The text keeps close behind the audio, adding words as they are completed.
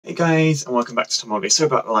guys, and welcome back to TomOldy. Sorry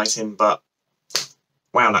about the lighting, but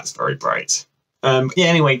wow, that's very bright. Yeah,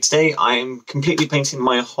 anyway, today I'm completely painting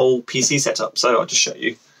my whole PC setup, so I'll just show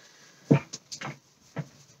you.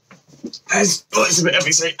 It's a bit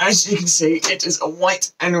heavy, so as you can see, it is a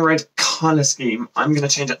white and red colour scheme. I'm going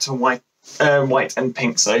to change that to white and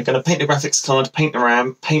pink, so I'm going to paint the graphics card, paint the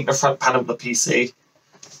RAM, paint the front panel of the PC.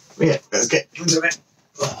 But yeah, let's get into it.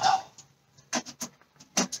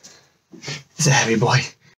 It's a heavy boy.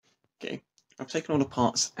 Okay, I've taken all the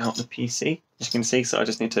parts out of the PC, as you can see, so I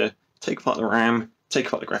just need to take apart the RAM, take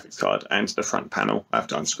apart the graphics card and the front panel. I have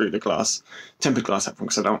to unscrew the glass, tempered glass apron,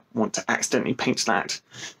 because I don't want to accidentally paint that.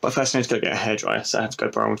 But first I need to go get a hairdryer, so I have to go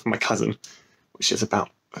borrow one from my cousin, which is about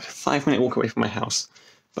a 5-minute walk away from my house.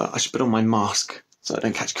 But I should put on my mask so I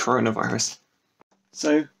don't catch coronavirus.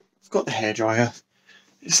 So, I've got the hairdryer.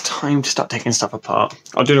 It's time to start taking stuff apart.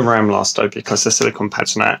 I'll do the RAM last though, because the silicone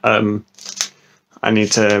pads on that, I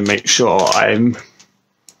need to make sure I've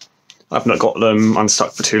not got them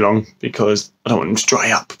unstuck for too long, because I don't want them to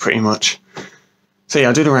dry up pretty much. So yeah,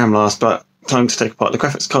 I'll do the RAM last, but time to take apart the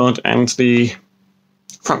graphics card and the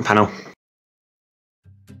front panel.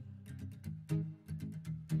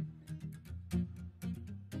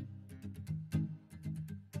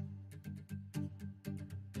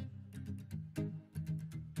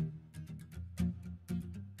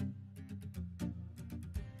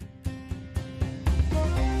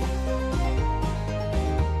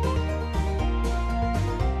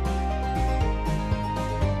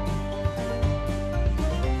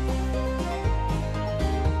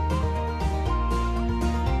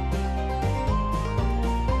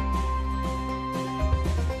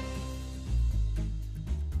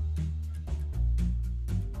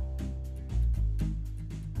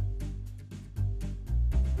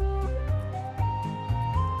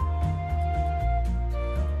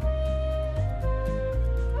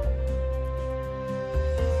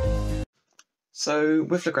 So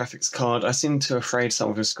with the graphics card, I seem to have frayed some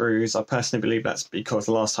of the screws. I personally believe that's because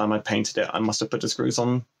the last time I painted it, I must have put the screws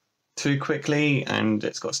on too quickly and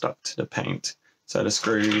it's got stuck to the paint. So the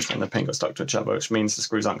screws and the paint got stuck to each other, which means the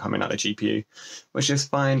screws aren't coming out of the GPU, which is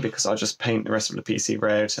fine because I'll just paint the rest of the PC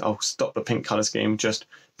red. I'll stop the pink colour scheme, just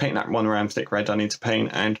paint that one RAM stick red I need to paint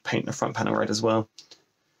and paint the front panel red as well.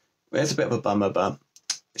 It's a bit of a bummer, but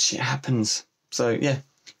shit happens. So yeah,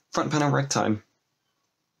 front panel red time.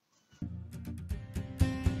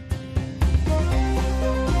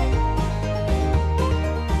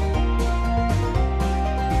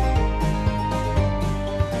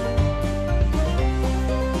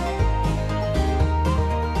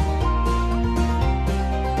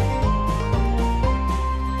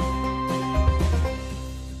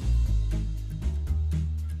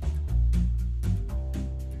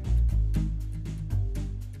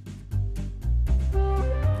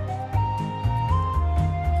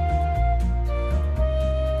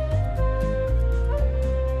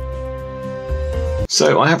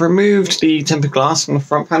 So I have removed the tempered glass from the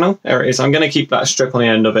front panel. There it is. I'm going to keep that strip on the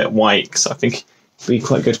end of it white because I think it'll be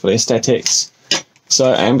quite good for the aesthetics.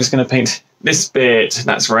 So I'm just going to paint this bit,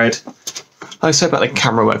 that's red. Oh, sorry about the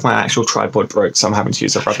camera work. My actual tripod broke, so I'm having to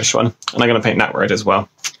use a rubbish one. And I'm going to paint that red as well,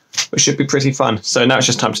 which should be pretty fun. So now it's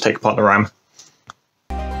just time to take apart the RAM.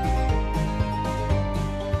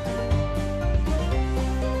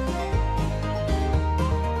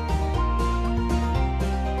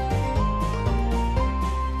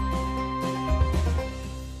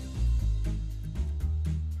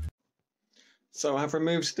 So I have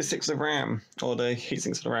removed the sticks of RAM, or the heat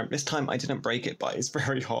sinks of the RAM. This time I didn't break it, but it's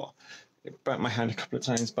very hot. It burnt my hand a couple of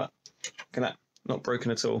times, but look at that, not broken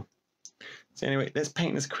at all. So anyway, let's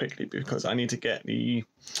paint this quickly because I need to get the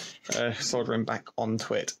soldering back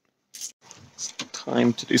onto it. It's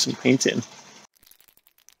time to do some painting.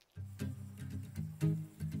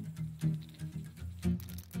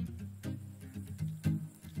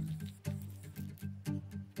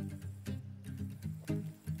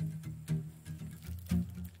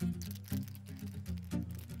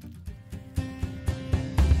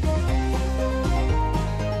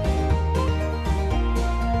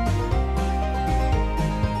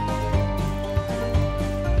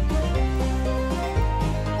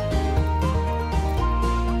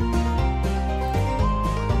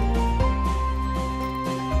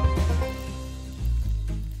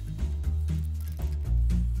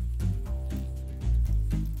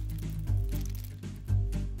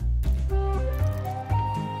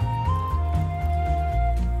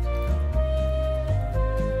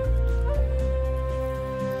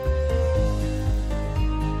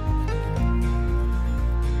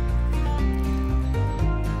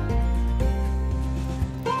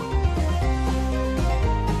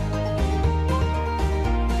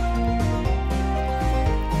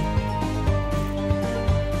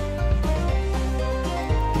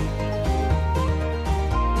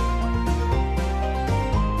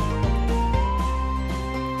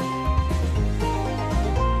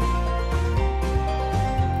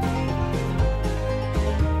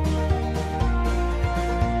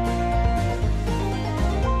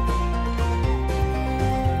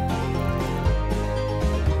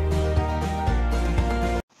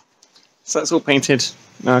 So that's all painted.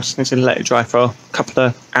 Now I just need to let it dry for a couple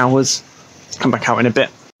of hours. Come back out in a bit.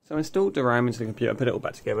 So I installed the RAM into the computer, put it all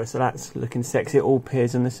back together, so that's looking sexy. It all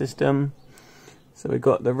appears in the system. So we've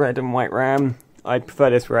got the red and white RAM. I prefer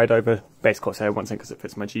this red over base Corsair once again because it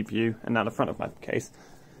fits my GPU, and now the front of my case.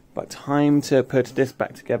 But time to put this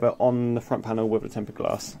back together on the front panel with the tempered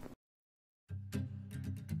glass.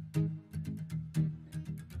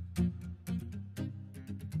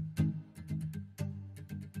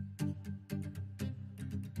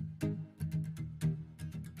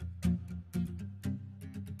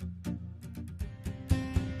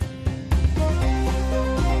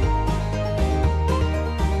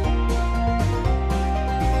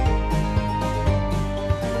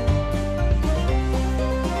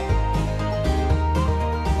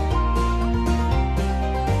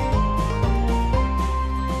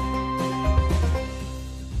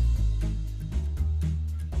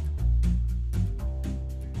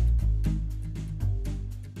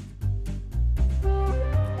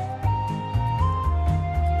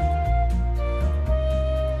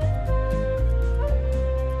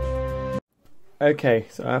 Okay,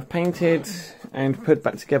 so I've painted and put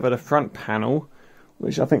back together the front panel,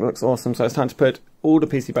 which I think looks awesome. So it's time to put all the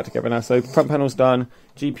PC back together now. So front panel's done.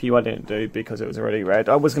 GPU I didn't do because it was already red.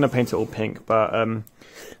 I was going to paint it all pink, but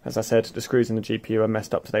as I said, the screws in the GPU are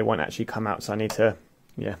messed up, so they won't actually come out. So I need to,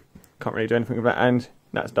 yeah, can't really do anything with that. And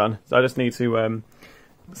that's done. So I just need to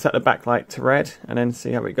set the backlight to red and then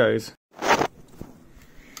see how it goes.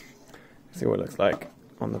 See what it looks like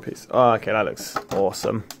on the piece. Oh, okay, that looks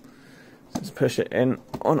awesome. Just push it in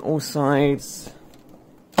on all sides.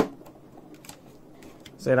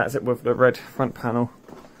 So that's it with the red front panel.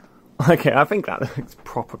 Okay, I think that looks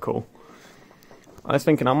proper cool. I was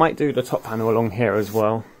thinking I might do the top panel along here as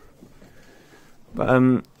well.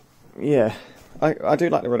 But yeah, I do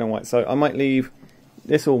like the red and white, so I might leave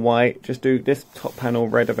this all white, just do this top panel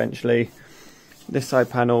red eventually. This side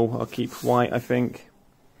panel I'll keep white, I think.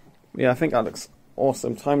 Yeah, I think that looks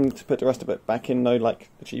awesome. Time to put the rest of it back in though, like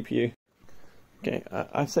the GPU. Okay,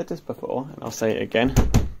 I've said this before, and I'll say it again.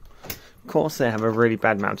 Of course, they have a really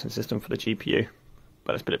bad mounting system for the GPU,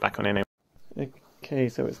 but let's put it back on anyway. Okay,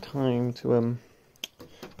 so it's time to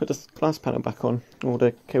put the glass panel back on. All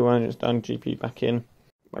the cable is done, GPU back in.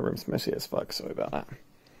 My room's messy as fuck, sorry about that.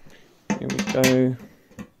 Here we go.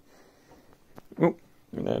 Oh,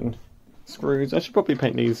 and then screws. I should probably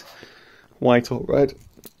paint these white or red.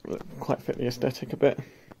 Quite fit the aesthetic a bit.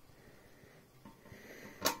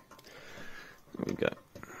 There we go.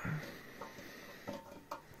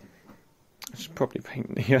 I should probably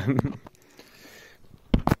paint the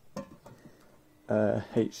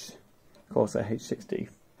Corsair H60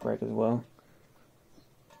 red as well.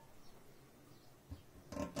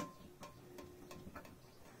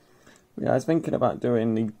 Yeah, I was thinking about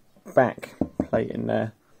doing the back plate in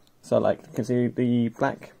there. So like, you can see the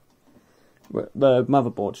black, the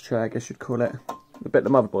motherboard tray, I guess you'd call it. The bit the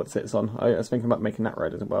motherboard sits on. I was thinking about making that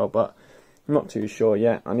red as well, but I'm not too sure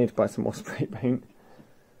yet. I need to buy some more spray paint.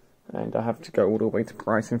 And I have to go all the way to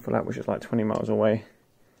Brighton for that, which is like 20 miles away.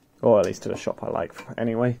 Or at least to the shop I like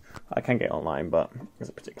anyway. I can get it online, but there's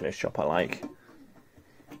a particular shop I like.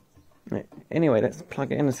 Anyway, let's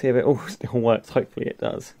plug it in and see if it all still works. Hopefully it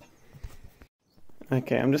does.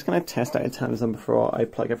 Okay, I'm just going to test out it turns on before I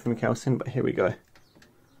plug everything else in, but here we go.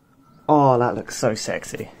 Oh, that looks so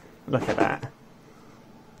sexy. Look at that.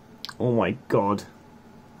 Oh my god.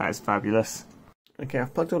 That is fabulous. Okay,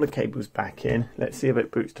 I've plugged all the cables back in. Let's see if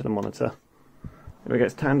it boots to the monitor. If it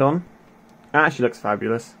gets turned on. It actually looks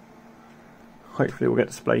fabulous. Hopefully we'll get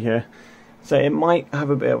display here. So it might have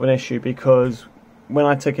a bit of an issue because when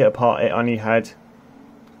I took it apart it only had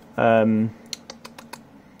what do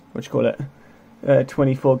you call it?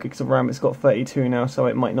 24 gigs of RAM. It's got 32 now, so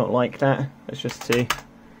it might not like that. Let's just see.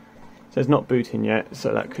 So it's not booting yet,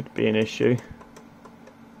 so that could be an issue.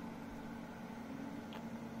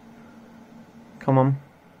 Come on,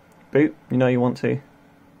 boot, you know you want to.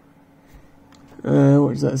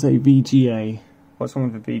 What does that say? VGA. What's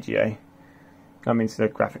wrong with the VGA? That means the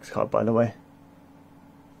graphics card, by the way.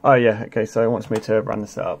 Oh yeah, okay, so it wants me to run the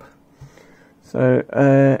setup. So,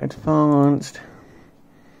 advanced.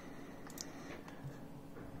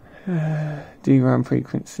 DRAM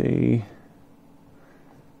frequency.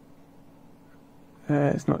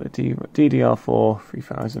 It's not the DDR4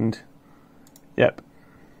 3000. Yep.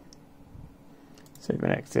 Save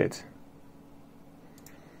and exit.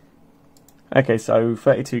 Okay, so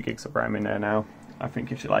 32 gigs of RAM in there now. I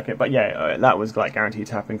think you should like it. But yeah, that was like guaranteed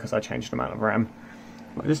to happen because I changed the amount of RAM.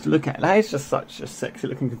 But just to look at that, is just such a sexy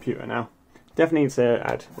looking computer now. Definitely need to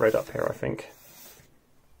add red up here, I think.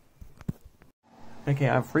 Okay,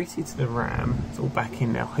 I've reseated the RAM. It's all back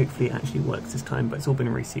in now. Hopefully it actually works this time, but it's all been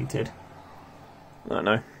reseated. I don't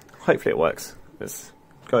know. Hopefully it works. Let's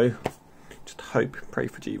go. Just hope. Pray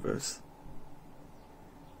for Jeevers.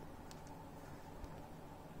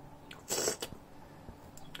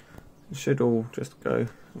 It should all just go.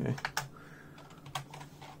 Yeah.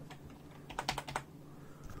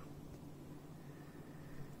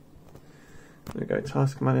 There we go.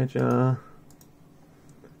 Task Manager.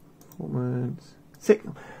 Performance.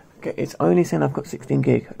 Signal. Okay, it's only saying I've got 16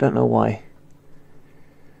 gig. I don't know why.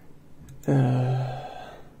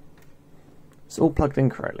 It's all plugged in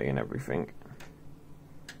correctly and everything.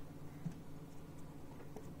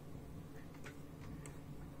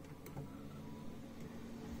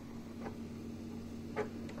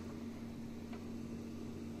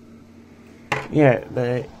 Yeah,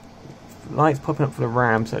 the light's popping up for the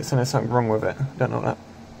RAM, so it's saying there's something wrong with it. Don't know that.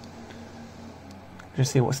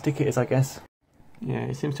 Just see what stick it is, I guess. Yeah,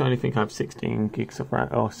 it seems to only think I have 16 gigs of RAM.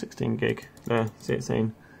 Oh, 16 gig. There, see it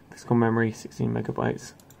saying physical memory, 16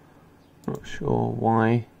 megabytes. Not sure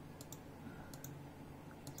why.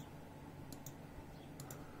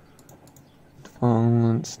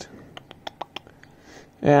 Advanced.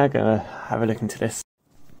 Yeah, I'm gonna have a look into this.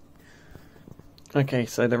 Okay,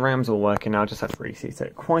 so the RAM's all working now. I just had to reseat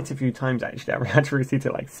it quite a few times actually. I had to reseat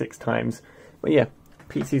it like 6 times. But yeah,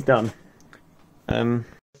 PC's done.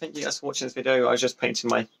 Thank you guys for watching this video. I was just painting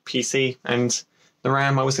my PC and the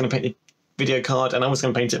RAM. I was going to paint the video card and I was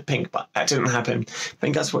going to paint it pink, but that didn't happen.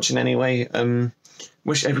 Thank you guys for watching anyway.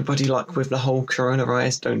 Wish everybody luck with the whole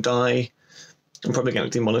coronavirus. Don't die. I'm probably going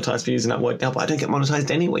to demonetize for using that word now, but I don't get monetized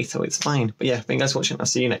anyway, so it's fine. But yeah, thank you guys for watching. I'll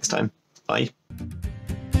see you next time. Bye.